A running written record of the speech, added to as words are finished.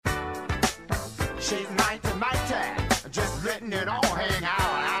She's mighty, mighty, just letting it all hang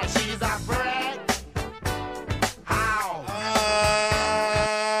out. She's a bread.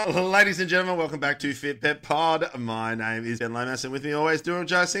 Ladies and gentlemen, welcome back to Fit Pep Pod. My name is Ben Lomas, and with me always doing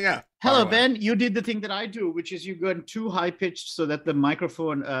Joe Singer. Hello, Ben. You did the thing that I do, which is you got too high pitched so that the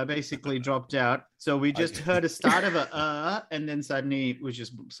microphone basically dropped out. So we just heard a start of a and then suddenly it was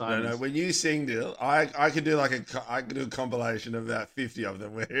just silence. No, when you sing, Dill, I could do I could do a compilation of about 50 of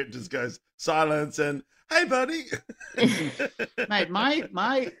them where it just goes silence and hey, buddy. Mate,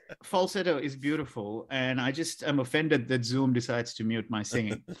 my falsetto is beautiful, and I just am offended that Zoom decides to mute my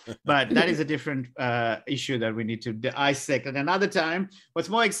singing. But that is a different issue that we need to dissect at another time. What's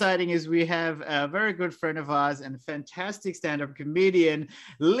more exciting is we have a very good friend of ours and fantastic stand-up comedian,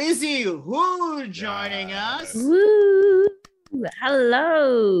 Lizzie Hu, joining us. Woo!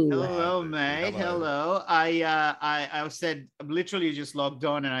 Hello. Hello, mate. Hello. I said literally just logged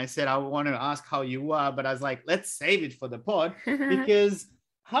on and I said I want to ask how you are, but I was like, let's save it for the pod because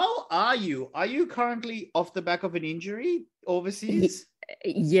how are you? Are you currently off the back of an injury overseas?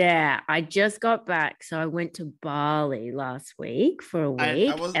 Yeah, I just got back. So I went to Bali last week for a week.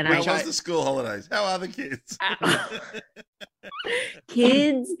 How was the school holidays? How are the kids?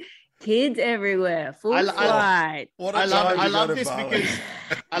 Kids everywhere, full flight. I love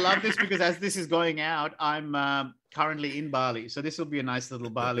this because as this is going out, I'm currently in Bali, so this will be a nice little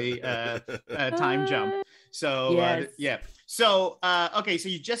Bali time jump. So yes. So okay, so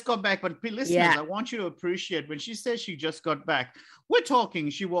you just got back, but listeners, I want you to appreciate when she says she just got back. We're talking.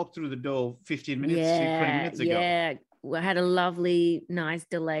 She walked through the door 15 minutes, 20 minutes ago. Yeah. I had a lovely, nice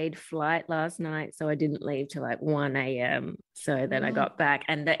delayed flight last night, so I didn't leave till like 1 a.m. So then I got back,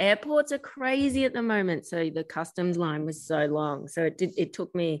 and the airports are crazy at the moment. So the customs line was so long. So it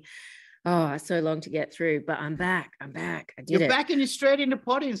took me so long to get through, but I'm back. I did You're it. back and you're straight into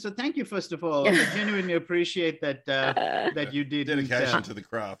potting. So thank you, first of all. I genuinely appreciate that that you did dedication to the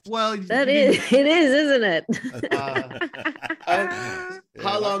craft. Well, it is, isn't it?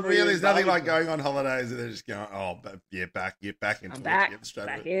 How long? Really, there's nothing like going on holidays and they're just going, get back into I'm back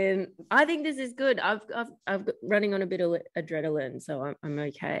in. I think this is good. I've running on a bit of adrenaline, so I'm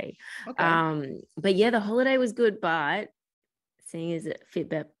okay. But yeah, the holiday was good, but seeing as a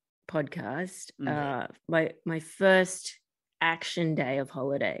Fitbit podcast, my first action day of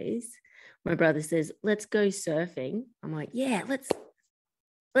holidays, my brother says, let's go surfing. I'm like, yeah,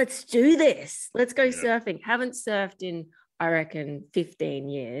 let's do this. Let's go surfing. Haven't surfed in, I reckon, 15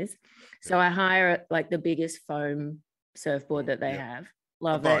 years. So I hire like the biggest foam surfboard that they have.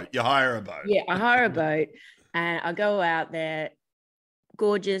 Love it. You hire a boat. Yeah, I hire a boat and I go out there.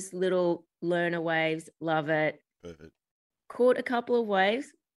 Gorgeous little learner waves. Love it. Perfect. Caught a couple of waves.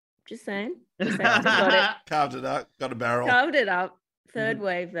 Just saying. Got it. Carved it up. Got a barrel. Carved it up. Third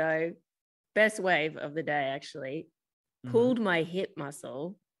wave though. Best wave of the day actually. Pulled my hip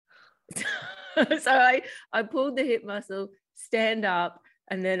muscle. So I pulled the hip muscle, stand up,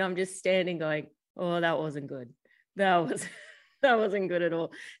 and then I'm just standing going, oh, that wasn't good. That wasn't good at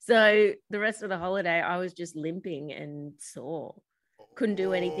all. So the rest of the holiday, I was just limping and sore. Couldn't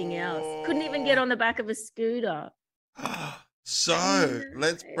do anything else. Couldn't even get on the back of a scooter. So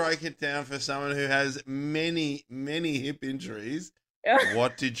let's break it down for someone who has many, many hip injuries.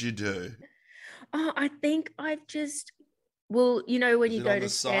 What did you do? I think I've just... Well, you know, when you go to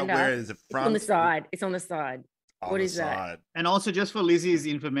stand up, where is it? Front? On the side. It's on the side. What is that? And also, just for Lizzie's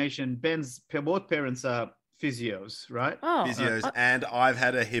information, both parents are physios, right? Oh, physios, and I've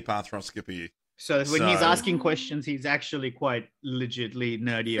had a hip arthroscopy. So when he's asking questions, he's actually quite legitly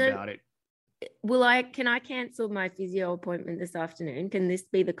nerdy about it. Can I cancel my physio appointment this afternoon? Can this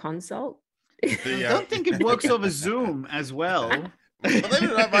be the consult? I don't think it works over Zoom as well. Believe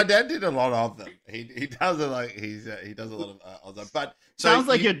it or not, my dad did a lot of them. He does it like he does a lot of them. But sounds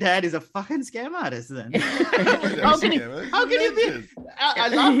like your dad is a fucking scam artist. Then how can you be? I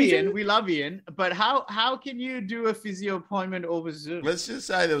love Ian. We love Ian, but how can you do a physio appointment over Zoom? Let's just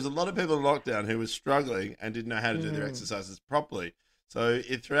say there was a lot of people in lockdown who were struggling and didn't know how to do their exercises properly. So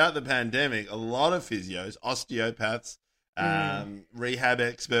throughout the pandemic, a lot of physios, osteopaths, rehab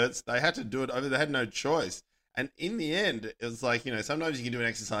experts, they had to do it over. They had no choice. And in the end, it was like, sometimes you can do an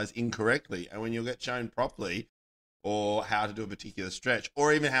exercise incorrectly. And when you'll get shown properly or how to do a particular stretch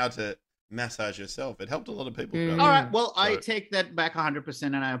or even how to massage yourself, it helped a lot of people. All right. Well, I take that back 100%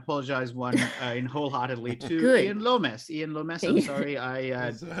 and I apologize wholeheartedly to Ian Lomas. Ian Lomas, I'm sorry.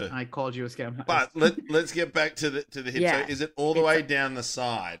 I called you a scam. But let's get back to the hip. So is it all the way down the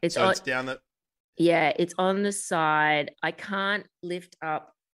side? It's down the... Yeah, it's on the side. I can't lift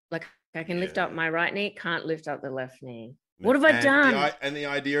up, I can lift up my right knee, can't lift up the left knee. What have I done? And the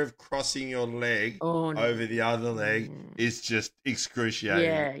idea of crossing your leg Oh, no. over the other leg is just excruciating.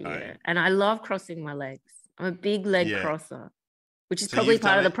 Yeah, yeah. And I love crossing my legs. I'm a big leg crosser, which is probably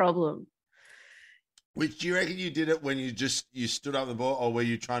part of the problem. Which do you reckon you did it when you stood up the ball, or were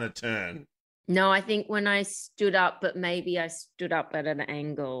you trying to turn? No, I think when I stood up, but maybe I stood up at an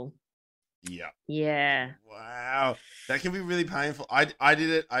angle. Yeah. Yeah. Wow. That can be really painful. I did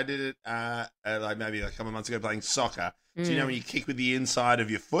it like maybe a couple of months ago playing soccer. So you know when you kick with the inside of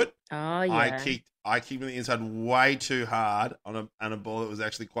your foot? Oh yeah. I kicked with the inside way too hard on a ball that was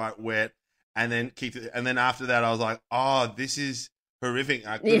actually quite wet, and then kicked it, and then after that I was like, oh, this is horrific.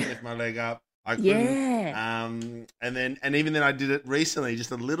 I couldn't lift my leg up. I couldn't. Yeah. And even then I did it recently,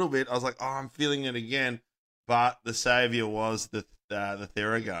 just a little bit. I was like, oh, I'm feeling it again. But the savior was the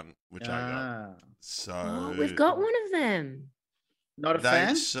Theragun, which I got. So we've got one of them. Not a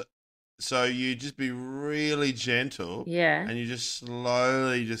fan? So you just be really gentle. Yeah. And you just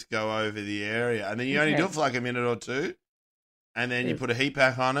slowly just go over the area. And then you only do it for like a minute or two. And then you put a heat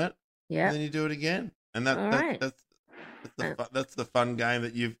pack on it. Yeah. And then you do it again. And that's the fun game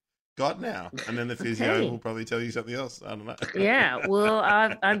that you've got now. And then the physio will probably tell you something else. I don't know. Yeah. Well,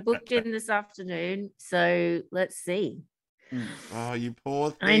 I'm booked in this afternoon. So let's see. Oh, you poor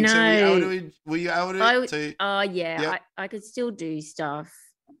thing. I know. Were you able to? Oh, yeah. I could still do stuff.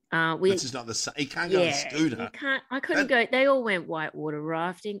 It's just not the same. You can't go on a scooter. I couldn't go. They all went whitewater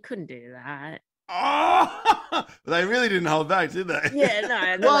rafting. Couldn't do that. Oh, they really didn't hold back, did they?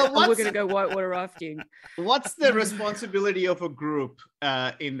 Yeah, no. Well, we're going to go whitewater rafting. What's the responsibility of a group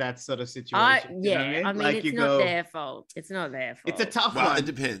in that sort of situation? I mean, it's not their fault. It's not their fault. It's a tough one. It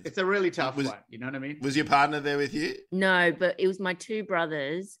depends. It's a really tough one. You know what I mean? Was your partner there with you? No, but it was my two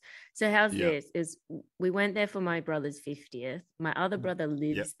brothers. So how's this? Is we went there for my brother's 50th. My other brother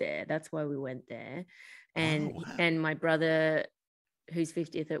lives there. That's why we went there. And my brother, whose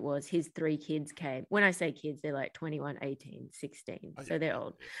 50th it was, his 3 kids came. When I say kids, they're like 21, 18, 16. So they're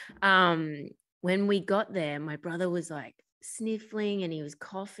old. When we got there, my brother was like sniffling and he was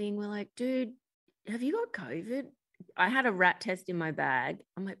coughing. We're like, dude, have you got COVID? I had a rat test in my bag.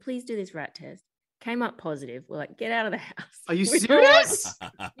 I'm like, please do this rat test. Came up positive. We're like, get out of the house. Are you serious?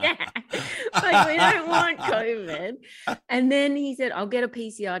 Yeah. Like, we don't want COVID. And then he said, I'll get a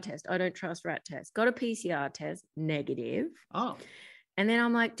PCR test. I don't trust rat tests. Got a PCR test, negative. Oh. And then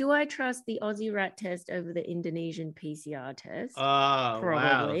I'm like, do I trust the Aussie rat test over the Indonesian PCR test? Oh,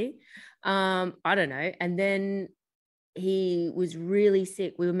 probably. Wow. I don't know. And then he was really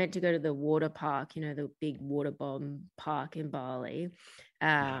sick. We were meant to go to the water park, the big water bomb park in Bali.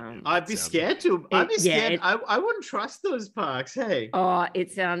 I'd be scared to. I'd be scared. I wouldn't trust those parks. Hey. Oh,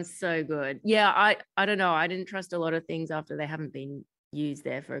 it sounds so good. Yeah, I don't know. I didn't trust a lot of things after they haven't been used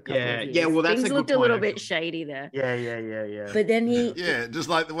there for a couple of years. Yeah, well, that's things looked a little bit shady there. Yeah. But then just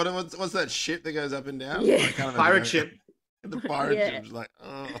like what's that ship that goes up and down? Yeah, like kind of pirate ship. The pirate ship's like,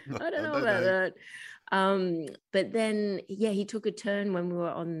 oh, I don't know about that. But then he took a turn when we were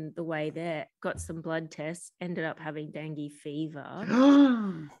on the way there, got some blood tests, ended up having dengue fever.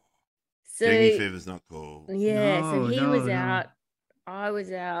 So dengue fever's not cool. Yeah, so he was out, I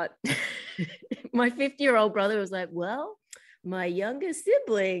was out. My 50-year-old brother was like, well, my younger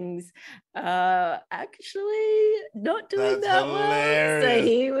siblings actually not doing that well. So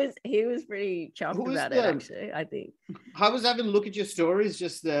he was pretty chuffed about it, actually, I think. I was having a look at your stories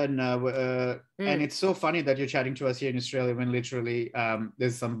just then, and it's so funny that you're chatting to us here in Australia when literally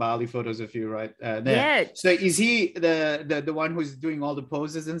there's some Bali photos of you right there. Yeah. So is he the one who's doing all the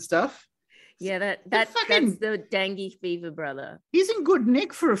poses and stuff? Yeah, that's the dengue fever brother. He's in good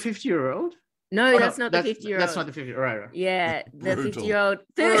nick for a 50-year-old. No, that's not the 50-year-old. That's not the 50-year-old. Right. Yeah, the 50-year-old.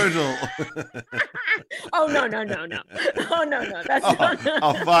 Brutal. Oh, no. Oh, no. That's not.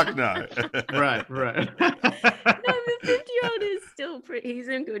 Oh, fuck no. Right. No, the 50-year-old is still he's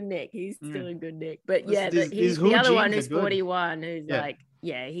in good nick. He's still in good nick. But yeah, the other one who's 41, who's like,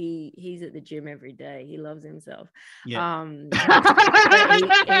 he's at the gym every day. He loves himself. Yeah. He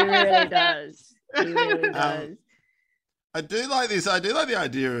really does. He really does. I do like this. I do like the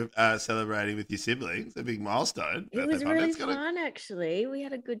idea of celebrating with your siblings. A big milestone. It was really fun, actually. We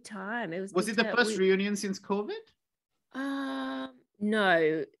had a good time. Was it the first reunion since COVID?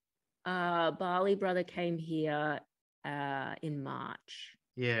 No. Bali brother came here in March.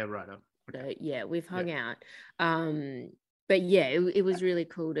 Yeah, right. Okay. So we've hung out. But it was really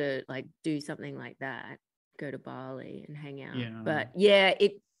cool to like do something like that. Go to Bali and hang out. Yeah. But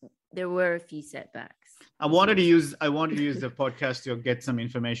there were a few setbacks. I wanted to use the podcast to get some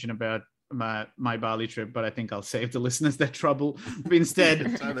information about my Bali trip, but I think I'll save the listeners that trouble instead.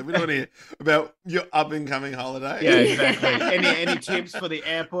 Totally. We don't want to hear about your up and coming holiday. Yeah, exactly. Any tips for the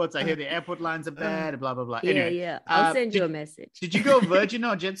airports? I hear the airport lines are bad. Blah blah blah. Anyway, yeah. I'll send you a message. Did you go Virgin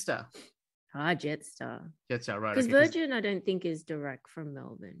or Jetstar? Jetstar. Jetstar, right? Because okay, Virgin, I don't think is direct from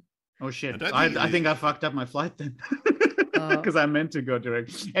Melbourne. Oh shit! I I think I fucked up my flight then, because I meant to go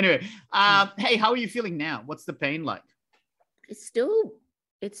direct. Anyway, hey, how are you feeling now? What's the pain like? It's still,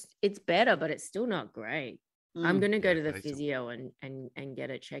 it's better, but it's still not great. I'm gonna go to the Okay, so- physio and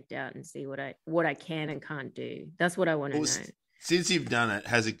get it checked out and see what I can and can't do. That's what I want to Well, know. Since you've done it,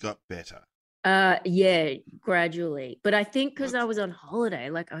 has it got better? Yeah, gradually. But I think because I was on holiday,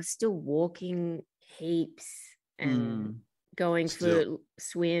 like I was still walking heaps and going for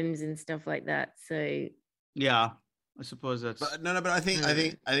swims and stuff like that. So Yeah, I suppose that's. But but I think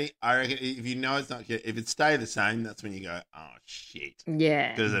I reckon if you know it's not good, if it stay the same, that's when you go, oh shit,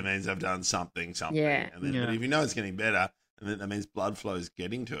 yeah, because it means I've done something. Yeah. And then, but if you know it's getting better, and then that means blood flow is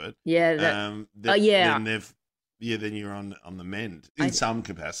getting to it. yeah. Then you're on the mend in some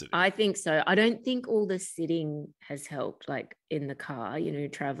capacity. I think so. I don't think all the sitting has helped, like in the car,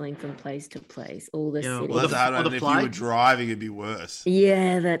 traveling from place to place, all the sitting. Well, that's a hard one. the If you were flights? driving, it'd be worse.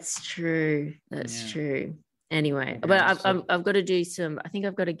 Yeah, that's true. Yeah. True. Anyway, Okay, but so- I've got to do some. I think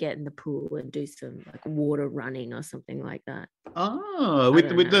I've got to get in the pool and do some like water running or something like that. Oh, I with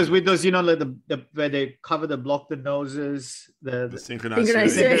don't with those know. with those, like the where they cover block the noses, The synchronized.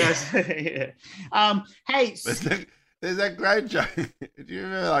 Synchronized swimming. yeah. Hey, There's that great joke. Do you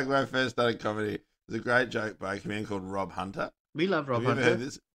remember, like, when I first started comedy? There's a great joke by a comedian called Rob Hunter. we love Rob Have you ever heard Hunter.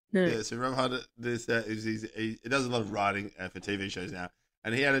 this? No. Yeah, so Rob Hunter, he does a lot of writing for TV shows now,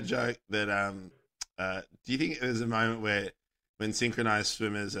 and he had a joke that do you think there's a moment when synchronized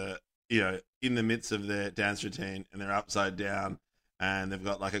swimmers are in the midst of their dance routine and they're upside down and they've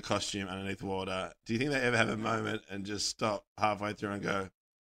got like a costume underneath water? Do you think they ever have a moment and just stop halfway through and go,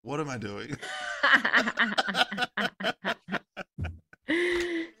 "What am I doing?"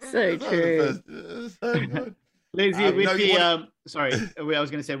 So true. So good. Lizzie, with no, the sorry, I was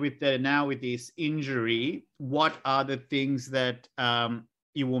going to say with this injury, what are the things that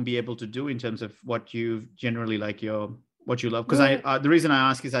you won't be able to do in terms of what you generally what you love? Because the reason I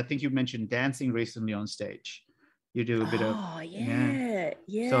ask is I think you mentioned dancing recently on stage. You do a bit of. Oh yeah.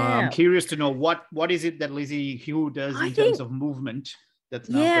 So I'm curious to know what is it that Lizzie Hugh does in terms of movement that's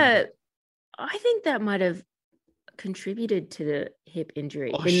now Yeah, I think that might have contributed to the hip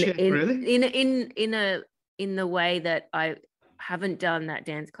injury. Oh, shit, really? In the way that I haven't done that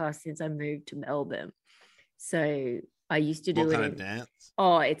dance class since I moved to Melbourne. So I used to do What it. kind of dance?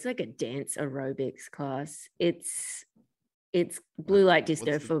 Oh, it's like a dance aerobics class. It's blue light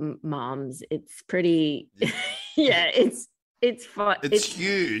disco What's the- for moms. It's pretty. Yeah, it's fun. It's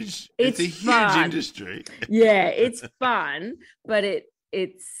huge. It's a huge fun. industry. Yeah, it's fun, but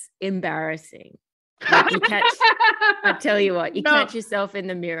it's embarrassing. Like I tell you what, you catch yourself in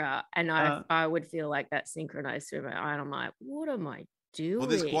the mirror, and I would feel like that synchronized swimmer, and I'm like, what am I doing? Well,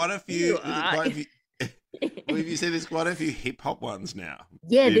 there's quite a few. Well, if you see, there's quite a few hip hop ones now.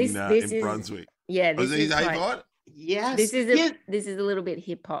 Yeah, in, this in is Brunswick. Yeah, Oh, this is is it hip quite, hop? Yes. this is a little bit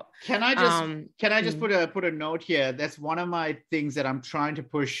hip hop. Can I just put a note here? That's one of my things that I'm trying to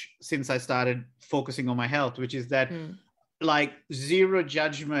push since I started focusing on my health, which is that like zero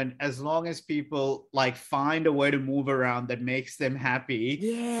judgment as long as people like find a way to move around that makes them happy.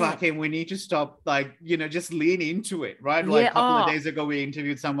 Yeah. Fucking we need to stop just lean into it, right? Like a couple of days ago we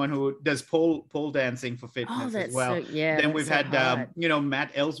interviewed someone who does pole dancing for fitness as well. Then we've had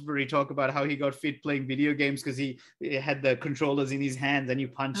Matt Ellsbury talk about how he got fit playing video games because he had the controllers in his hands and you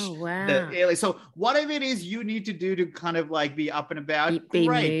punch so whatever it is you need to do to kind of like be up and about, be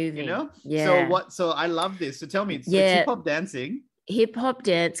great, moving. So I love this. So tell me, it's hip-hop dancing. Hip hop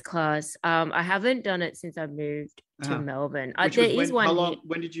dance class. I haven't done it since I moved to Melbourne. When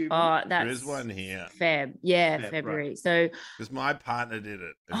did you? Oh, There is one here. February. Right. So Because my partner did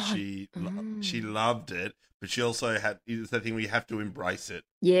it and she loved it, but she also had it's the thing where you have to embrace it.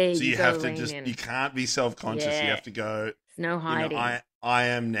 Yeah, So you have to in. you can't be self-conscious. You have to go. There's no hiding. I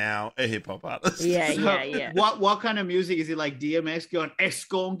am now a hip hop artist. Yeah. What kind of music is it? Like DMX going,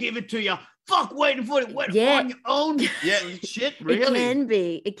 "Escon, give it to you. Fuck, waiting for it. On your own." Yeah. Shit,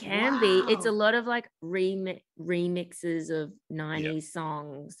 really? It can be. It's a lot of like remixes of 90s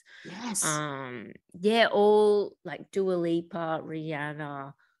songs. Yes. All like Dua Lipa,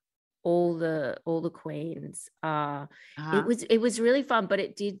 Rihanna, all the queens. It was really fun, but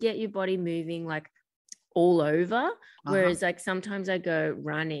it did get your body moving like all over. Whereas like sometimes I go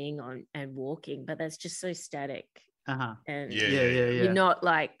running and walking, but that's just so static. And Yeah. you're not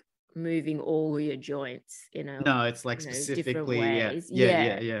like moving all your joints in a No, it's like different specifically, ways.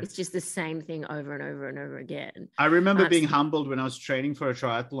 yeah. It's just the same thing over and over and over again. I remember being That's- humbled when I was training for a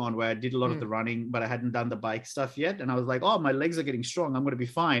triathlon where I did a lot of the running, but I hadn't done the bike stuff yet. And I was like, oh, my legs are getting strong. I'm going to be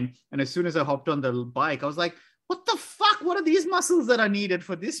fine. And as soon as I hopped on the bike, I was like, what the fuck? What are these muscles that are needed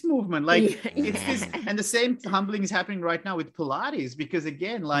for this movement? Like it's this, and the same humbling is happening right now with Pilates, because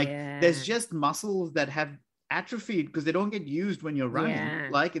again, like there's just muscles that have atrophied because they don't get used when you're running.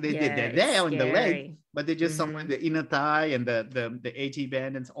 Like they're there in the leg, but they're just somewhere in the inner thigh and the AT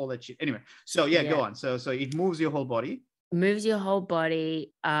band and all that shit. Anyway, so go on. So it moves your whole body. Moves your whole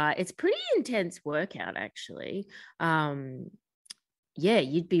body. It's pretty intense workout, actually.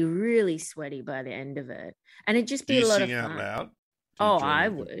 You'd be really sweaty by the end of it, and it'd just be a lot of fun. Out loud? Oh, I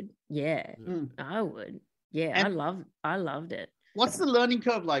would. Yeah, I would. Yeah, And I loved it. what's the learning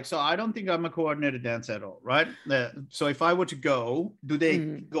curve like? So I don't think I'm a coordinated dancer at all, right? So if I were to go, do they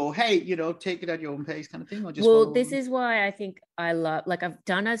go, hey, take it at your own pace kind of thing? Or just this is why I think I love, like, I've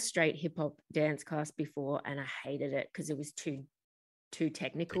done a straight hip hop dance class before and I hated it because it was too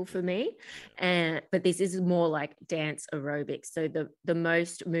technical for me. But this is more like dance aerobics. So the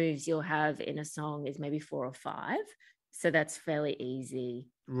most moves you'll have in a song is maybe 4 or 5. So that's fairly easy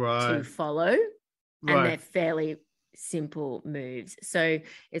to follow. And they're fairly simple moves. So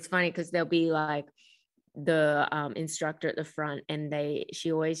it's funny because there'll be like the instructor at the front, and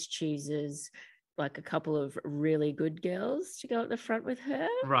she always chooses like a couple of really good girls to go at the front with her.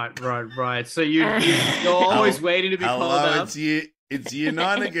 Right. So you're always waiting to be called up. It's year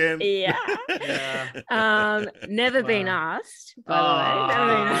 9 again. Never been asked,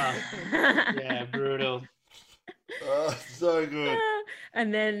 by the way. Yeah, brutal. Oh, so good.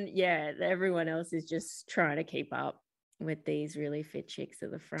 And then everyone else is just trying to keep up with these really fit chicks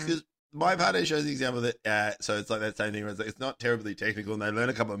at the front. Because my partner shows the example that so it's like that same thing where it's not terribly technical and they learn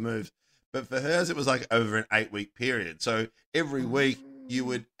a couple of moves, but for hers it was like over an 8-week period. So every week you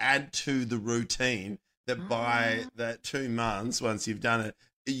would add to the routine that by that 2 months, once you've done it,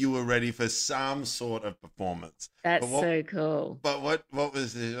 you were ready for some sort of performance. That's so cool. But what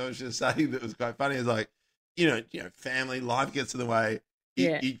was I was just saying that was quite funny is like, family life gets in the way.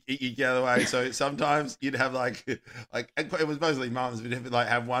 You get out of the way. So sometimes you'd have like it was mostly mums, but you'd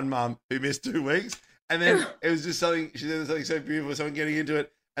have one mum who missed 2 weeks, and then it was just something. She said something so beautiful, someone getting into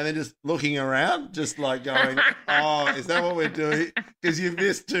it, and then just looking around, just like going, "Oh, is that what we're doing?" Because you've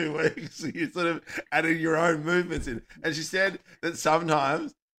missed 2 weeks, so you sort of added your own movements in. And she said that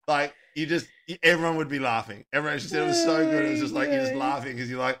sometimes, like everyone would be laughing. She said it was so good. It was just like you're just laughing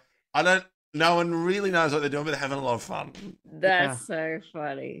because you're like, no one really knows what they're doing, but they're having a lot of fun. That's so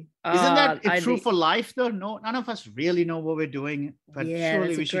funny. Isn't that true for life, though? No, none of us really know what we're doing, but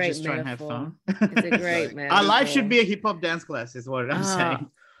surely we should just try and have fun. It's a great metaphor. Our life should be a hip hop dance class, is what I'm saying.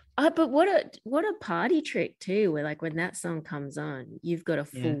 But what a party trick too, where like when that song comes on, you've got a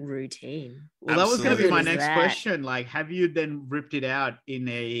full routine. Well, that was going to be my next question. Like, have you then ripped it out in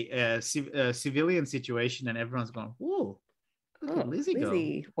a civilian situation and everyone's going, "Whoa, look at Lizzie go."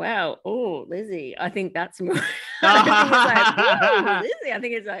 Wow. Oh, Lizzie. I think that's more. I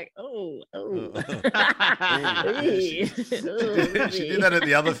think it's like, oh. She did that at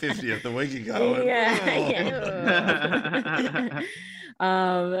the other 50th the week ago.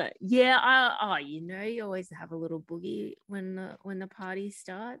 You always have a little boogie when the party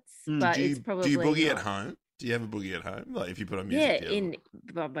starts. But do it's probably do you boogie at home? Do you have a boogie at home? Like if you put on music?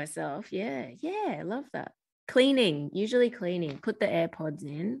 By myself. Yeah, I love that. Usually cleaning. Put the AirPods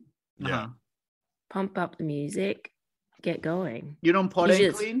in. Yeah. Pump up the music. Get going. You don't pot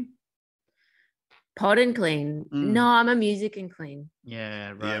and clean? Pot and clean. No, I'm a music and clean.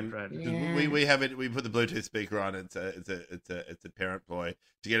 Yeah, right. Yeah. We have it. We put the Bluetooth speaker on. It's a parent ploy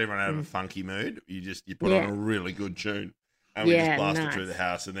to get everyone out of a funky mood. You put on a really good tune, and we just blast it through the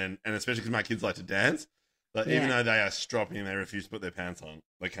house. And especially because my kids like to dance. But even though they are stropping, they refuse to put their pants on.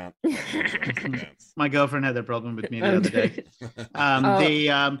 They can't. Pants. My girlfriend had that problem with me the other day.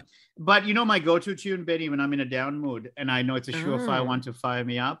 But my go-to tune, Benny, when I'm in a down mood, and I know it's a surefire one to fire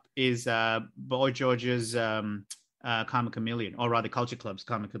me up, is Boy George's Karma Chameleon, or rather Culture Club's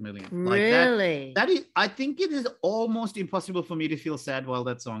Karma Chameleon. Really? That is, I think it is almost impossible for me to feel sad while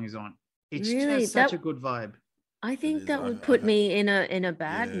that song is on. It's just such a good vibe. I think that would put me in a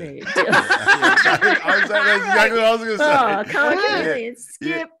bad mood. That's exactly what I was going to say. Oh, Karma Chameleon,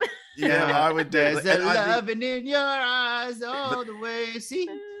 skip. Yeah, I would. There's a loving in your eyes all the way. See,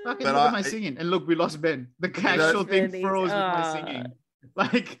 fucking look at my singing. And look, we lost Ben. The actual thing froze with my singing.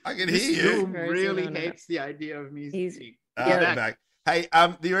 Like, I can hear you. Really hates the idea of me singing. Back. Hey,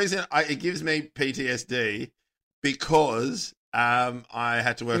 the reason it gives me PTSD because I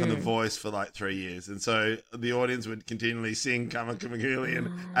had to work on The Voice for like 3 years. And so the audience would continually sing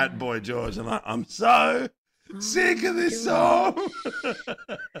Kamakamakilian at Boy George. And I'm so sick of this song.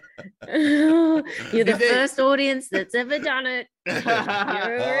 You're the first audience that's ever done it. You're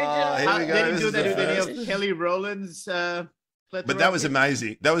original. Here we go. Did you This do is that the with any first. of Kelly Rowland's? But that was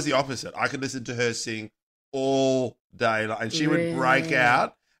amazing. That was the opposite. I could listen to her sing all day, and she would break Really?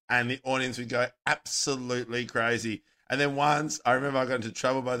 out, and the audience would go absolutely crazy. And then once, I remember I got into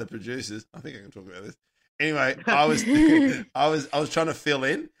trouble by the producers. I think I can talk about this. Anyway, I was I was trying to fill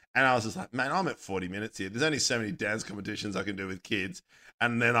in, and I was just like, man, I'm at 40 minutes here. There's only so many dance competitions I can do with kids.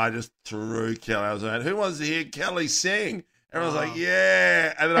 And then I just threw Kelly. I was like, who wants to hear Kelly sing? Everyone's like,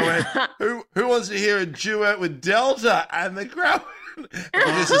 yeah. And then I went, who wants to hear a duet with Delta? And the crowd, and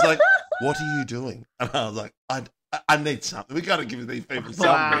this is like, what are you doing? And I was like, I need something. We got to give these people something.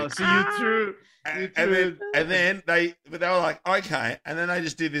 Wow. So you threw. And then they were like, okay. And then they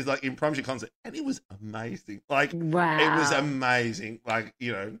just did this like impromptu concert, and it was amazing. Like, Wow. it was amazing. Like,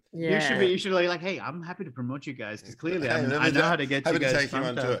 you know, Yeah. You should be like, hey, I'm happy to promote you guys because clearly Hey, let I me know ta- how to get you happy to guys take you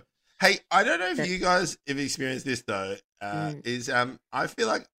pumped onto up. it. Hey, I don't know if you guys have experienced this though. I feel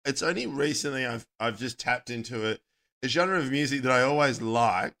like it's only recently I've just tapped into a genre of music that I always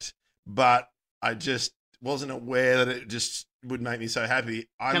liked, but I just wasn't aware that it just would make me so happy.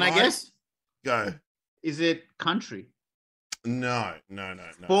 Can I guess? Go. Is it country? No.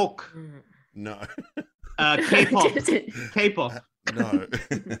 Folk? No. K-pop? K-pop? No.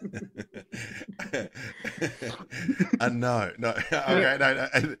 No. Okay,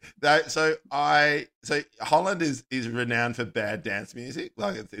 no. So Holland is renowned for bad dance music.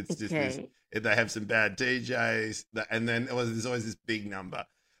 Like it's just this. They have some bad DJs, and then there's always this big number.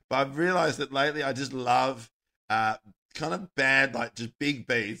 But I've realized that lately I just love kind of bad, like just big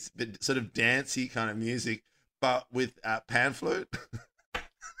beats, but sort of dancey kind of music, but with pan flute.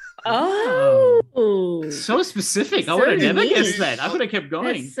 Oh, So specific. I So would have never niche. guessed that. I would have kept going.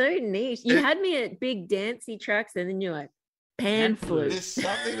 that's so niche. You had me at big dancey tracks, and then you're like pan flute. There's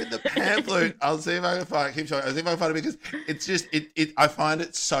something with the pan flute. I'll see if I can find it. Keep showing. I'll see if I can find it because it's just it. I find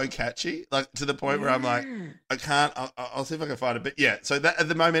it so catchy, like to the point where I'm like, I can't. I'll see if I can find it. But yeah, so that at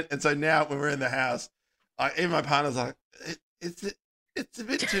the moment, and so now when we're in the house, even my partner's like, it's a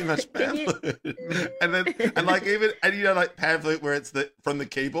bit too much pan flute, and like like pan flute where it's from the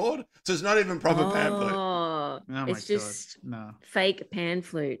keyboard, so it's not even proper pan flute. Oh, Oh my it's just God. No. fake pan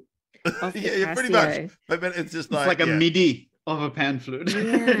flute. off the Yeah, pretty Casio. much. But it's just It's like a MIDI of a pan flute.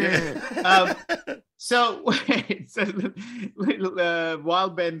 Yeah. So wait, so while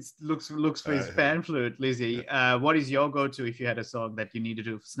Ben looks for his pan flute, Lizzie, what is your go-to if you had a song that you needed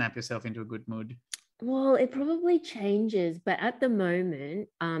to snap yourself into a good mood? Well, it probably changes, but at the moment,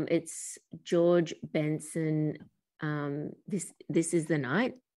 it's George Benson. This is the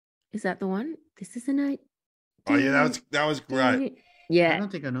night. Is that the one? This is the night. Oh yeah, that was great. I Yeah,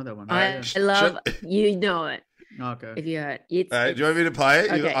 don't think I know that one. I love. You know it Okay. if you heard. It's, Do you want me to play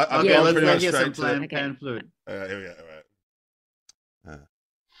it? Okay. I've Yeah, gone let's pretty much hear some straight to. pan flute. Here we go. All right.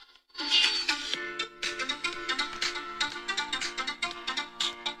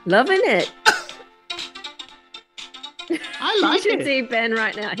 loving it. I like You should it. see Ben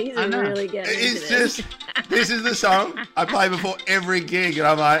right now. He's I know. really getting into It's this. just this is the song I play before every gig, and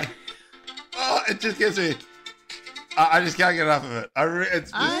I'm like, oh, it just gets me. I just can't get enough of it.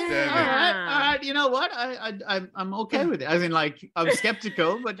 It's just All right. You know what? I'm okay with it. As in, like, I'm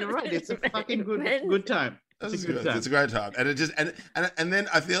skeptical, but you're right. It's a fucking good time. It's a good time. It's a great time, and it just and then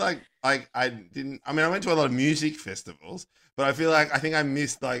I feel like I didn't. I mean, I went to a lot of music festivals, but I feel like I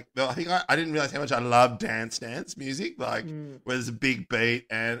missed I didn't realize how much I love dance music, like where there's a big beat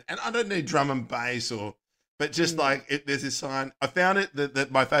and I don't need drum and bass but just like there's this sign. I found it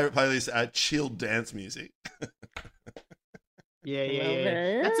that my favorite playlists are chill dance music.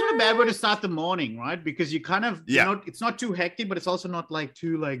 Yeah. That's not a bad way to start the morning, right? Because you kind of, you know, it's not too hectic, but it's also not like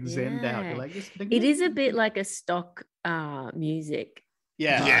too like zened out. You're like, it is a bit like a stock music.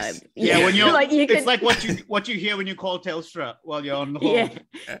 Yeah. Yes. Yeah. When you're Like it's like what you hear when you call Telstra while you're on the hold. Yeah.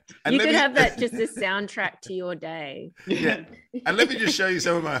 And You let could me- have that just a soundtrack to your day. Yeah. And let me just show you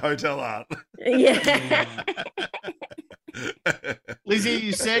some of my hotel art. Yeah. Lizzie,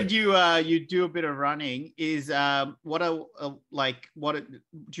 you said you do a bit of running. Is do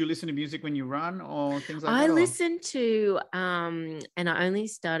you listen to music when you run or things like that? I or- listen to and I only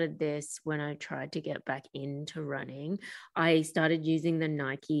started this when I tried to get back into running. I started using the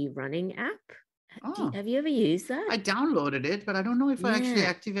Nike running app. Oh. Have you ever used that? I downloaded it, but I don't know if I actually Yeah.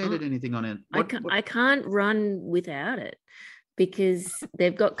 activated anything on it. I can't run without it. because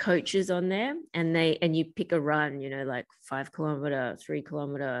they've got coaches on there, and you pick a run, like 5 kilometer, 3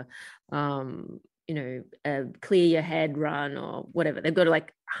 kilometer, a clear your head run or whatever. They've got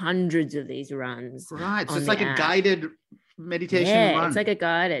like hundreds of these runs. Right. So on it's the like a app. guided meditation Yeah, run. it's like a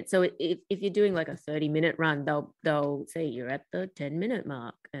guided. So if you're doing like a 30-minute run, they'll say you're at the 10-minute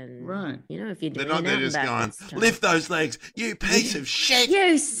mark, and Right. If you're They're doing not there out and just back, going, it's time. lift those legs, you piece of shit.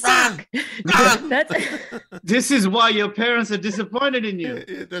 You suck. Run. That's This is why your parents are disappointed in you.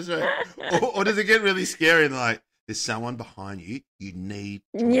 Yeah, that's right. Or does it get really scary and like, there's someone behind you, you need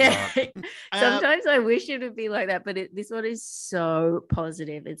to yeah. run. Sometimes I wish it would be like that, but this one is so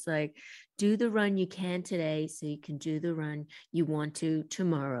positive. It's like, do the run you can today so you can do the run you want to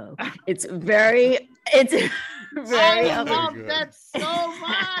tomorrow. It's very I Oh, love good. that so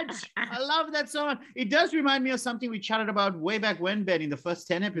much. I love that so much. It does remind me of something we chatted about way back when, Ben, in the first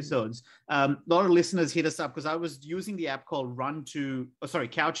 10 episodes. A lot of listeners hit us up because I was using the app called Couch to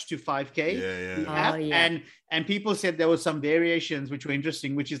 5K. Yeah, the yeah. app, Oh, yeah. and people said there were some variations which were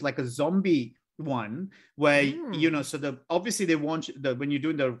interesting, which is like a zombie one where so obviously they want when you're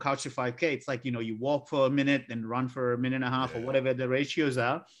doing the Couch to 5K, it's like you walk for a minute then run for a minute and a half or whatever the ratios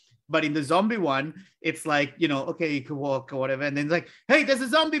are. But in the zombie one, it's like, okay, you can walk or whatever. And then it's like, hey, there's a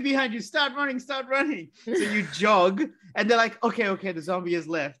zombie behind you. Start running. So you jog and they're like, okay, the zombie is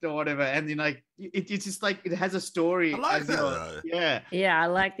left or whatever. And then like, it's just like, it has a story. I like as that, your- though. Yeah. Yeah, I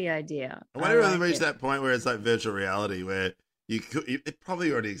like the idea. I wonder if like they've reached it. that point where it's like virtual reality where it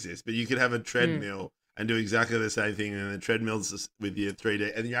probably already exists, but you could have a treadmill and do exactly the same thing, and the treadmill's with your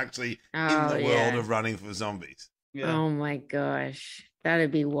 3D, and you're actually in the world of running for zombies. Yeah. Oh my gosh,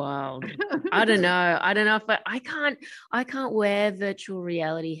 that'd be wild. I don't know if I can't wear virtual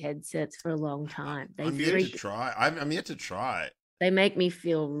reality headsets for a long time. I'm yet to try. I'm yet to try it. They make me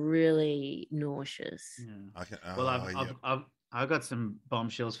feel really nauseous. Yeah. I can, Well, I've got some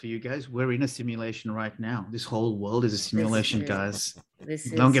bombshells for you guys. We're in a simulation right now. This whole world is a simulation, true. guys.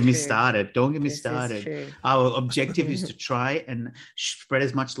 This Don't is get me true. started. Don't get me This is started. true. Our objective is to try and spread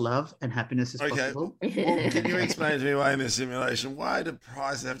as much love and happiness as Okay. possible. Well, can you explain to me why in this simulation, why do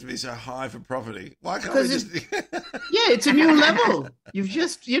prices have to be so high for property? Why can't we Because just Yeah, it's a new level. You've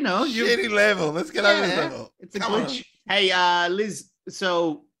just, you shitty level? Let's get over this level. It's a Come on. glitch. Hey, Liz.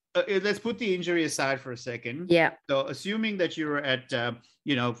 So let's put the injury aside for a second. Yeah. So assuming that you're at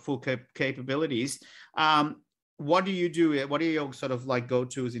full capabilities, what do you do? What are your sort of like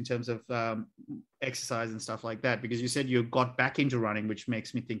go-tos in terms of exercise and stuff like that? Because you said you got back into running, which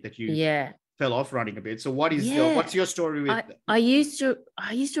makes me think that you fell off running a bit. So what's your story with? I used to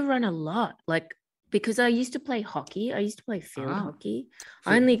run a lot, like because I used to play hockey. I used to play field hockey.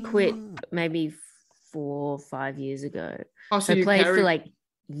 I only quit maybe 4 or 5 years ago. Oh, So I played for like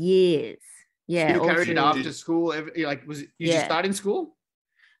years. Yeah, you all carried it through- after school. Was it? You just start in school?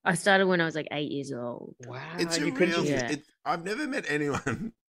 I started when I was like 8 years old. Wow, It's a you could real. just- Yeah. I've never met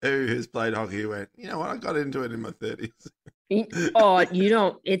anyone who has played hockey who went, you know what, I got into it in my 30s. Oh, you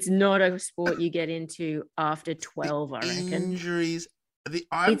don't. It's not a sport you get into after 12. I reckon. Injuries.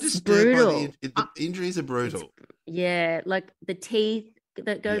 I'm It's disturbed by brutal. the injuries are brutal. Yeah, like the teeth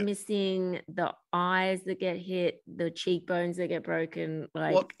that go Yeah. missing, the eyes that get hit, the cheekbones that get broken.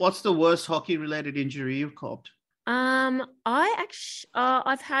 Like, What's the worst hockey-related injury you've copped? I've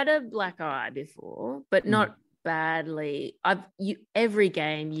had a black eye before, but not badly. Every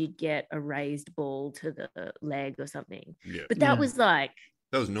game you'd get a raised ball to the leg or something, Yeah. but that Yeah. was like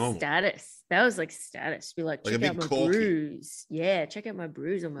That was normal. status. That was like status. Be like, Like a check out big my corky. bruise. Yeah, check out my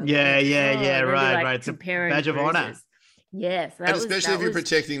bruise on my Yeah, leg. yeah, Oh, yeah, and they'd be, right, like, right. It's a comparing badge of honor. bruises. Yes, And especially if you're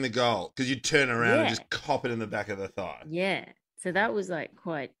protecting the goal, because you turn around and Yeah. just cop it in the back of the thigh. Yeah, so that was like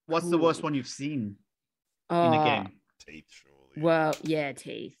quite. What's the worst cool. one you've seen in Oh, a game? Teeth, surely. well, yeah,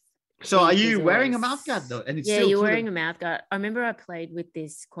 teeth. So are Teeth you is wearing a always- mouth guard though? And it's Yeah, still you're through the- wearing a mouth guard. I remember I played with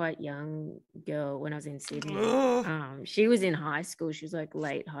this quite young girl when I was in Sydney. Oh, She was in high school. She was like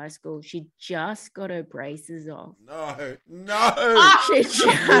late high school. She just got her braces off. no. She just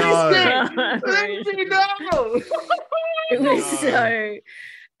No. got her Lindsay, braces no! It was No. so,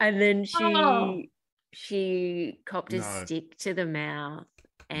 and then Oh. she copped a No. stick to the mouth,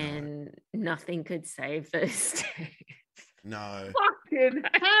 and nothing could save those teeth. No, Fucking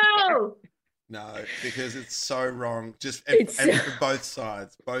hell! no, because it's so wrong. Just It's and so- for both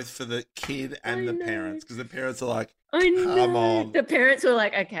sides, both for the kid and I the know. parents, because the parents are like, I know. Come on. The parents were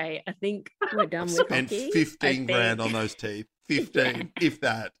like, "Okay, I think we're done with spent hockey. 15 I grand think." on those teeth. 15, if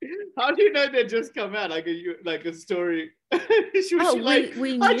that. How do you know they just come out like a story? she was Oh, like,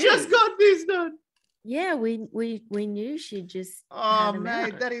 we I knew. just got this done. Yeah, we knew she just. Oh had them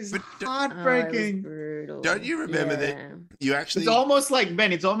mate, out. that is But Oh, it was heartbreaking. brutal. Don't you remember that- Yeah. you actually. It's almost like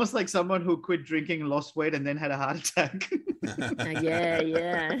Ben. It's almost like someone who quit drinking, lost weight, and then had a heart attack.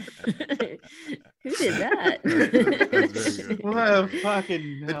 Yeah. Who did that? That's very good. Well,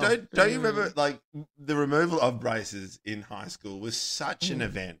 fucking. But hell. don't you remember like the removal of braces in high school was such an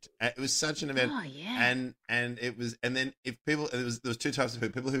event. It was such an event. Oh yeah. And it was, and then if people, there was two types of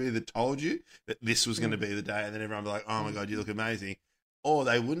people who either told you that this was going to be the day, and then everyone would be like, "Oh my god, you look amazing," or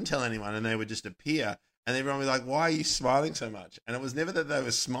they wouldn't tell anyone, and they would just appear, and everyone would be like, "Why are you smiling so much?" And it was never that they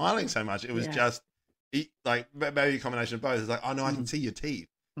were smiling so much; it was just like maybe a combination of both. It's like, "Oh no, I can see your teeth."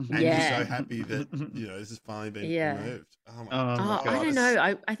 And you're so happy that this has finally been removed. Oh my god! I don't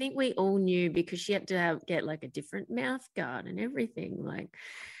know. I think we all knew because she had to get like a different mouth guard and everything. Like,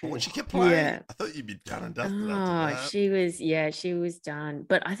 when she kept playing, I thought you'd be done and dusted. She was done.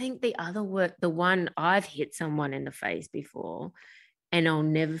 But I think the one I've hit someone in the face before, and I'll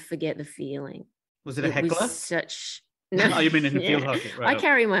never forget the feeling. Was it a heckler? No, oh, you mean in field hockey? Right. I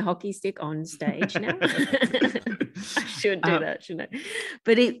carry my hockey stick on stage now. I should do that, shouldn't I?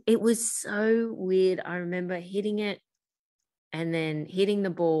 But it was so weird. I remember hitting it and then hitting the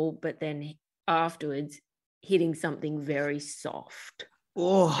ball, but then afterwards hitting something very soft.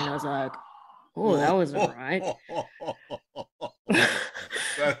 Oh. And I was like, oh, that was all right.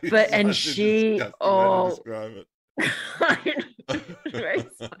 And she,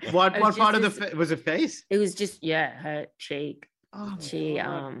 what part of the was it face? It was just her cheek.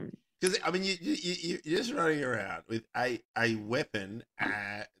 Because I mean, you're just running around with a weapon,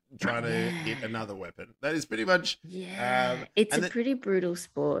 trying to hit another weapon. That is pretty much it's a pretty brutal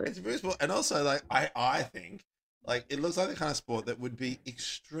sport. It's a brutal sport, and also like I think. Like, it looks like the kind of sport that would be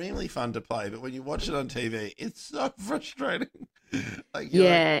extremely fun to play, but when you watch it on TV, it's so frustrating. Like,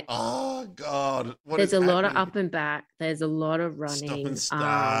 like, oh, God. There's a lot of up and back. There's a lot of running. Stop and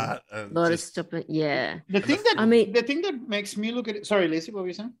start. A lot of stopping. Yeah. The thing that makes me look at it. Sorry, Lacey, what were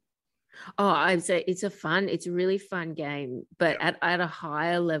you saying? Oh, I'd say it's a really fun game, but at a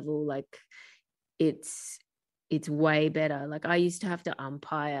higher level, like, it's way better. Like, I used to have to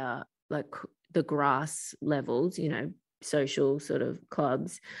umpire, like, the grass levels, social sort of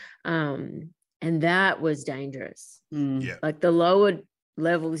clubs. And that was dangerous. Yeah. Like the lower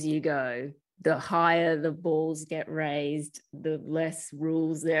levels you go, the higher the balls get raised, the less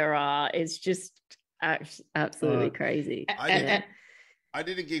rules there are. It's just absolutely crazy. I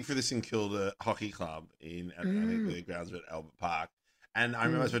did a gig for the St Kilda Hockey Club I think the grounds were at Albert Park. And I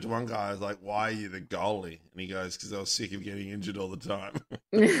remember I spoke to one guy, I was like, "Why are you the goalie?" And he goes, "Because I was sick of getting injured all the time."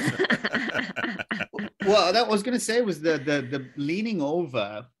 Well, that was going to say was the leaning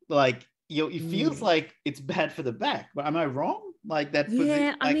over, like, it feels like it's bad for the back, but am I wrong? Like that?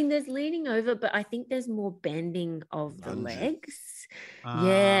 Yeah, I mean, there's leaning over, but I think there's more bending of the legs.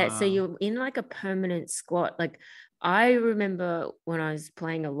 Yeah, so you're in like a permanent squat. Like, I remember when I was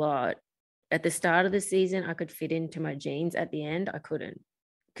playing a lot, at the start of the season, I could fit into my jeans. At the end, I couldn't,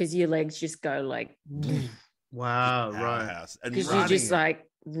 because your legs just go like, wow, right? Because you're just like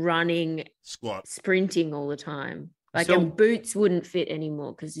running, squat, sprinting all the time. Like, and boots wouldn't fit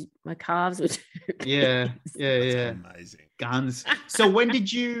anymore because my calves were too big. Yeah. Amazing. Guns. So when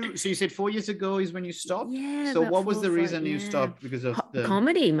did you? So you said 4 years ago is when you stopped. Yeah. So what was the reason you stopped? Because of the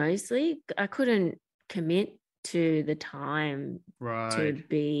comedy mostly. I couldn't commit to the time to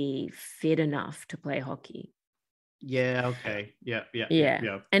be fit enough to play hockey. Yeah. Okay. Yeah.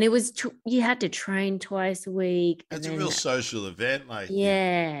 And it was you had to train twice a week. It's a real social event. Like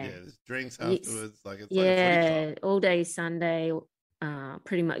there's drinks afterwards. Like it's like a footy club. All day Sunday.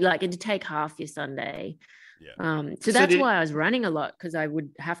 Pretty much like it'd take half your Sunday. Yeah. So that's why I was running a lot, because I would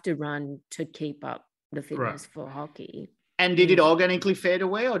have to run to keep up the fitness for hockey. And did it organically fade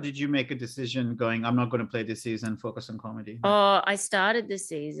away, or did you make a decision going, I'm not going to play this season, focus on comedy? Oh, I started this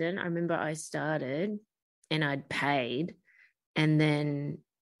season. I remember I started and I'd paid. And then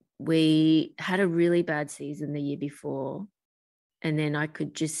we had a really bad season the year before. And then I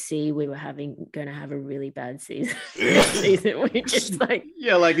could just see we were going to have a really bad season. We just like,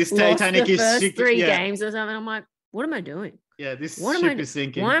 like this Titanic is first 3 games or something. I'm like, what am I doing? Yeah, this ship is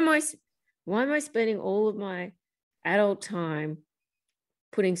sinking. Why am I spending all of my adult time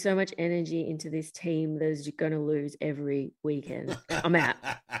putting so much energy into this team that's going to lose every weekend? I'm out.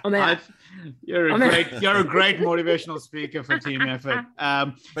 You're a great motivational speaker for team effort.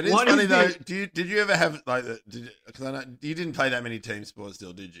 But it's funny though. Did you ever have like? Because I know you didn't play that many team sports,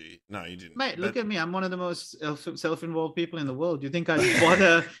 still, did you? No, you didn't. Mate, look at me. I'm one of the most self-involved people in the world. Do you think I'd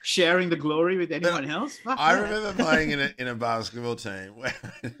bother sharing the glory with anyone else? I remember playing in a basketball team where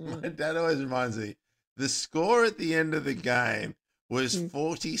my dad always reminds me, the score at the end of the game was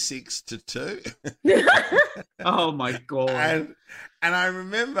 46-2. Oh my god! And I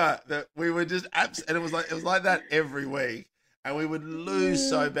remember that we were just and it was like that every week, and we would lose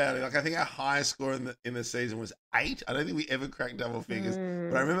so badly. Like I think our highest score in the season was 8. I don't think we ever cracked double figures,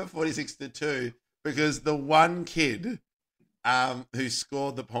 but I remember 46-2 because the one kid who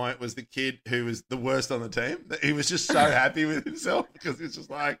scored the point was the kid who was the worst on the team. He was just so happy with himself because it's just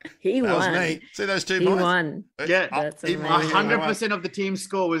like, He that won. was me. See those 2 He points? won. Yeah, That's Even amazing. 100% of the team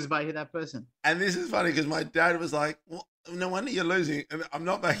score was by that person. And this is funny because my dad was like, well, no wonder you're losing. And I'm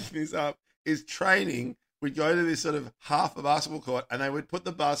not making this up. Is training, we'd go to this sort of half a basketball court and they would put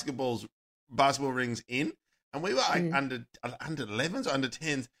the basketball rings in. And we were like under 11s or under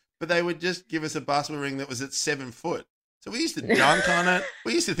 10s, but they would just give us a basketball ring that was at 7 foot. So we used to dunk on it.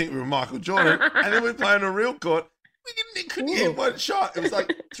 We used to think we were Michael Jordan. And then we'd play on a real court. We couldn't hit one shot. It was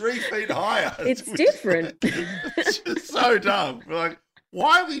like 3 feet higher. It's It was different. it's just so dumb. We're like,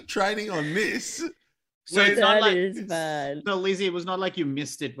 why are we training on this? So it's not That like is bad. So Lizzie, it was not like you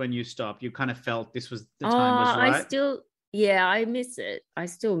missed it when you stopped. You kind of felt this was the Oh, time was right. I still, yeah, I miss it. I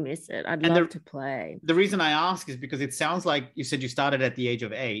still miss it. I'd And love to play. The reason I ask is because it sounds like you said you started at the age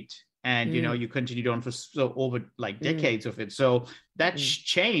of 8 and you know you continued on for so over like decades of it. So that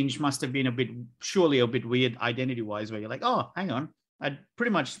change must have been surely a bit weird identity wise, where you're like, oh, hang on, I pretty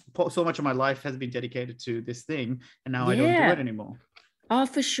much so much of my life has been dedicated to this thing, and now I don't do it anymore. Oh,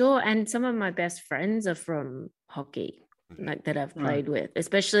 for sure. And some of my best friends are from hockey, like that I've played with,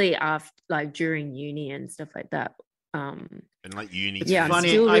 especially after like during uni and stuff like that. And like uni. It's Yeah, I'm funny.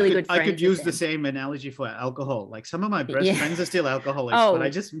 still really good I friends could use with the them. same analogy for alcohol. Like some of my best Yeah. friends are still alcoholics, Oh, but I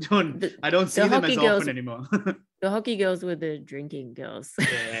just don't. I don't see the them as hockey girls- often anymore. The hockey girls were the drinking girls.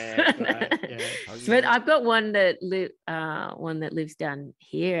 Yeah, right, yeah. But I've got one that lives down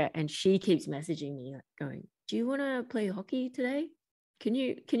here, and she keeps messaging me like going, "Do you want to play hockey today? Can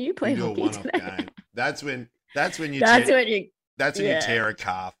you play You do a hockey one-off today?" game. That's when you That's when you tear a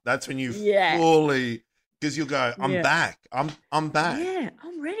calf. That's when you Yeah. fully, because you'll go, I'm Yeah. back. I'm back. Yeah,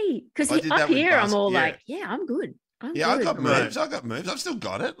 I'm ready. Because I did that up with here, I'm all basket- like, "Yeah, I'm good. I'm Yeah, I good." got Right. moves. I got moves. I've still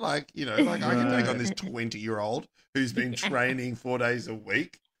got it. Like, you know, like I can take on this 20-year-old who's been training 4 days a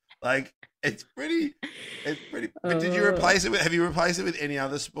week. Like, it's pretty. But did you replace it with? Have you replaced it with any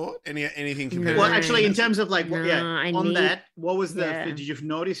other sport? Anything competitive? Well, actually, in terms of like, No, I on need- that, what was the? yeah. Did you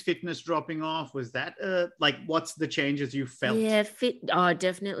notice fitness dropping off? Was that like, what's the changes you felt? Yeah, fit. Oh,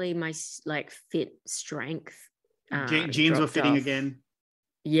 definitely my like fit strength. Jeans were dropped fitting off. again.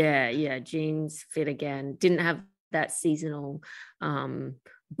 Yeah, jeans fit again. Didn't have that seasonal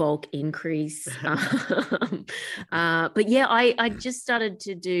bulk increase. But yeah, I just started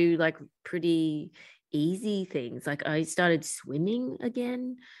to do like pretty easy things. Like I started swimming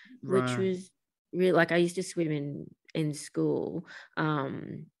again, which Right. was really like I used to swim in school.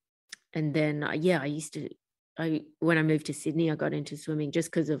 And then when I moved to Sydney, I got into swimming just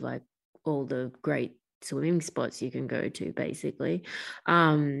because of like all the great swimming spots you can go to basically.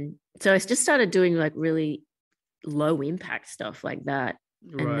 So I just started doing like really low impact stuff like that.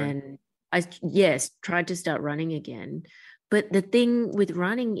 And Right. then I tried to start running again. But the thing with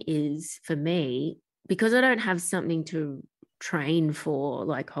running is, for me, because I don't have something to train for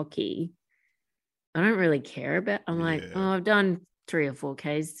like hockey, I don't really care about. I'm like, Yeah. oh, I've done 3 or 4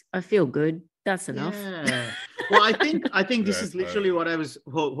 Ks. I feel good. That's enough. Yeah. Well, I think this Yeah, is literally what I was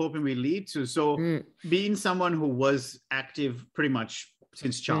hoping we lead to. So, Mm, being someone who was active pretty much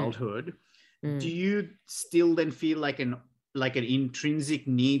since childhood, mm. do you still then feel like an intrinsic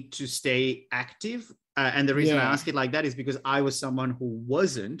need to stay active? And the reason I Yeah. ask it like that is because I was someone who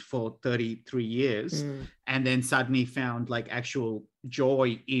wasn't for 33 years, Mm. and then suddenly found like actual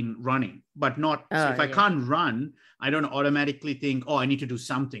joy in running, but not. So Oh, if I yeah. can't run, I don't automatically think, oh, I need to do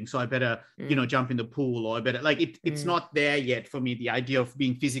something. So I better, jump in the pool, or I better like it's not there yet for me. The idea of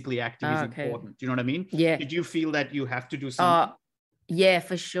being physically active is Okay. important. Do you know what I mean? Yeah. Did you feel that you have to do something? Yeah,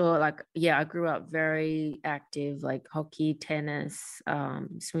 for sure. Like, yeah, I grew up very active, like hockey, tennis,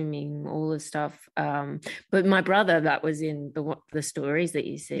 swimming, all the stuff. But my brother, that was in the stories that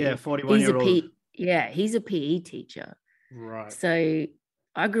you see. Yeah, 41-year-old. He's a PE teacher. Right. So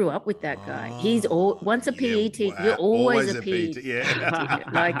I grew up with that guy. He's once a PE teacher. wow. You're always a PE. Yeah.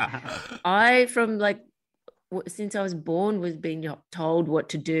 Like, since I was born, was being told what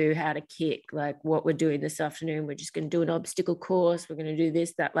to do, how to kick, like what we're doing this afternoon. We're just going to do an obstacle course. We're going to do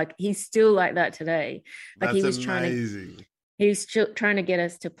this, that. Like he's still like that today. Like That's amazing. he was trying to get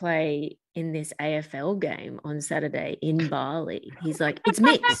us to play in this AFL game on Saturday in Bali. He's like, it's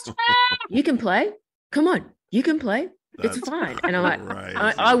mixed. You can play. Come on, you can play. It's That's fine. And I'm like, crazy.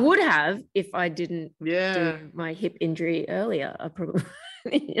 I would have if I didn't Yeah. do my hip injury earlier. I probably.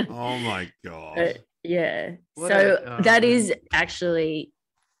 Oh my god. But, yeah. What So a- that man. is actually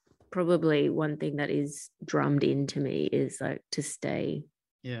probably one thing that is drummed into me is like to stay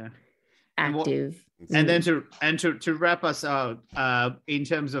Yeah. And what- active. And then to wrap us out, in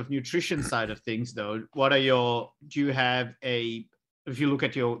terms of nutrition side of things, though, do you have if you look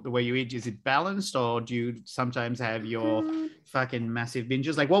at the way you eat, is it balanced, or do you sometimes have your fucking massive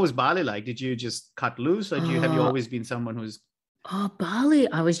binges? Like, what was Bali like? Did you just cut loose, or have you always been someone who's? Oh,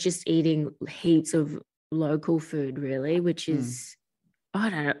 Bali, I was just eating heaps of local food, really, which is,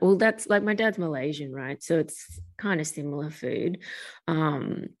 I don't know. Well, that's like my dad's Malaysian, right? So it's kind of similar food.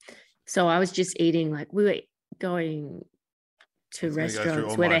 So I was just eating, like, we were going to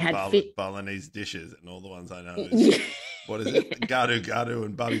restaurants where they had Balinese dishes and all the ones I know. Yeah. What is it? Gadu Gadu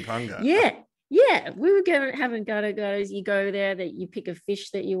and Babi Punga. Yeah, we were having gado-gados. You go there, that you pick a fish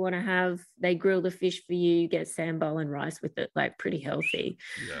that you want to have. They grill the fish for you. You get sambal and rice with it, like pretty healthy.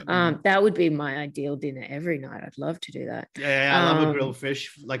 Yeah. That would be my ideal dinner every night. I'd love to do that. Yeah, I love a grilled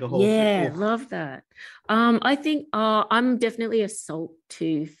fish, like a whole. Yeah, fish. love that. I think I'm definitely a salt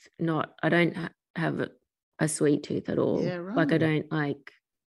tooth. I don't have a sweet tooth at all. Yeah, right. Like I don't like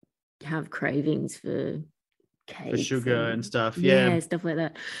have cravings for cakes, For sugar and stuff. Yeah, Yeah. stuff like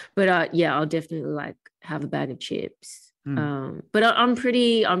that. But I'll definitely like have a bag of chips. Mm. But I'm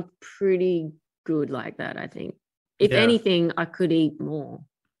pretty good like that. I think if Yeah. anything, I could eat more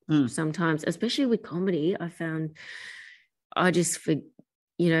Mm. sometimes, especially with comedy. I found I just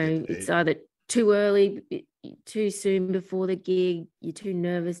it's either too early, too soon before the gig, you're too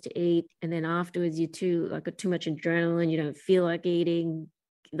nervous to eat, and then afterwards you're too much adrenaline, you don't feel like eating.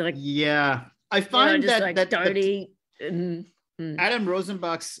 Like Yeah, I find just that don't eat. Adam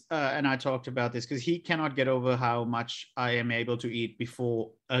Rosenbach's and I talked about this because he cannot get over how much I am able to eat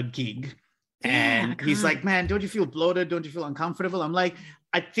before a gig. Yeah, And he's like, man, don't you feel bloated? Don't you feel uncomfortable? I'm like,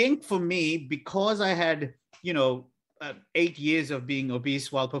 I think for me, because I had, 8 years of being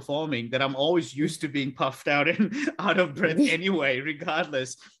obese while performing, that I'm always used to being puffed out and out of breath anyway,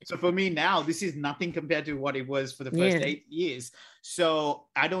 regardless. So for me now, this is nothing compared to what it was for the first 8 years. So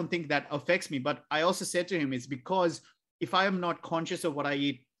I don't think that affects me. But I also said to him, it's because if I am not conscious of what I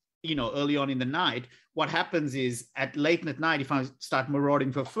eat, early on in the night, what happens is late at night, if I start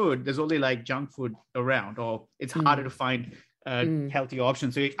marauding for food, there's only like junk food around, or it's harder to find healthy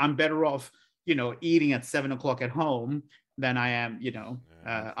options. So I'm better off, eating at 7 o'clock at home than I am,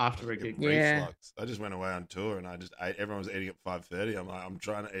 after a gig. Reflux. I just went away on tour and I just ate. Everyone was eating at 5:30. I'm like, I'm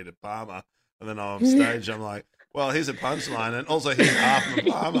trying to eat a Parma, and then on stage, I'm like, well, here's a punchline, and also here's half of a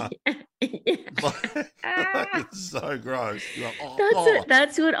Parma. It's so gross. You're like,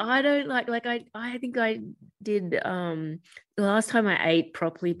 That's what I don't like. Like I think I did the last time I ate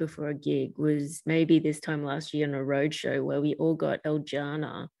properly before a gig was maybe this time last year on a road show where we all got El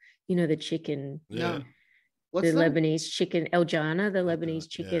Jana, the chicken. Yeah. What's the that? Lebanese chicken, El Jana, the Lebanese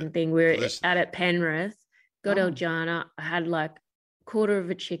chicken thing. We're at Penrith, got El Jana. I had like quarter of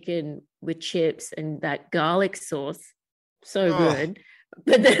a chicken with chips and that garlic sauce. So good.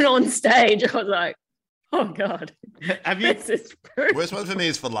 But then on stage, I was like, oh God. Have you? Worst one for me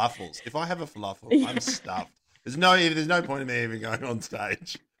is falafels. If I have a falafel, I'm stuffed. There's no point in me even going on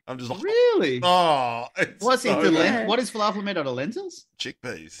stage. I'm just like, Really? oh, it's What's so it? good. What is falafel made out of? Lentils?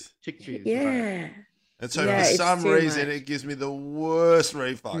 Chickpeas. Chickpeas. Yeah. And so Yeah, for it's some too reason, much. it gives me the worst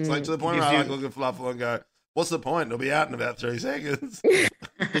reflux. Like to the point where I Gives like you- look at falafel and go, what's the point? It'll be out in about 3 seconds. Does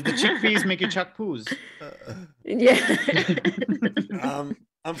the chickpeas make you chuck poos? Yeah.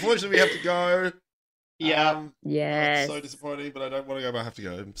 Unfortunately, we have to go. Yeah. Yes. It's so disappointing, but I don't want to go, but I have to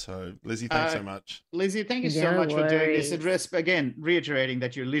go. So, Lizzie, thanks so much. Lizzie, thank you so No much for doing this. worries. Again, reiterating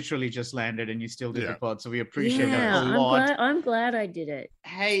that you literally just landed and you still did the pod, so we appreciate Yeah, that a lot. I'm glad I did it.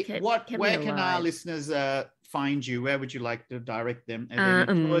 Hey, Kept me where can our alive. listeners find you? Where would you like to direct them? Are there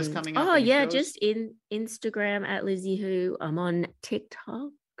any tours coming up? Oh Any yeah, shows? just in Instagram at Lizzie Who. I'm on TikTok.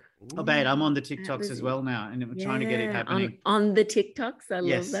 Oh, mate, I'm on the TikToks as well now, and I'm trying to get it Yeah, happening. on the TikToks. I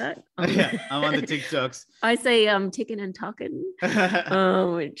Yes. love that. Yeah, I'm on the TikToks. I say ticking and talking,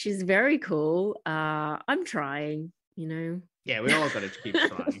 which is very cool. I'm trying, Yeah, we all got to keep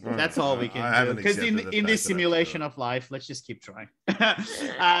trying. That's all we I can do. haven't Because accepted the in fact this that I have to simulation do it. of life, let's just keep trying.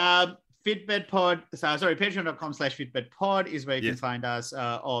 FitbedPod, patreon.com/FitbedPod is where you can find us,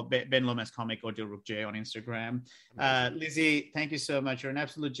 or Ben Lomas Comic or Dilruk J on Instagram. Lizzie, thank you so much. You're an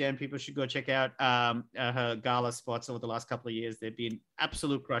absolute gem. People should go check out her gala spots over the last couple of years. They've been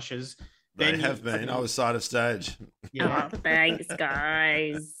absolute crushes. They Then you- have been. I was side of stage. Yeah. Oh, thanks,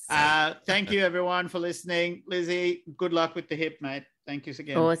 guys. Thank you everyone for listening. Lizzie, good luck with the hip, mate. Thank you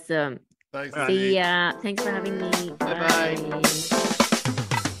again. Awesome. Thanks, All right. Lizzie. See ya. Thanks for having me. Bye-bye. Bye.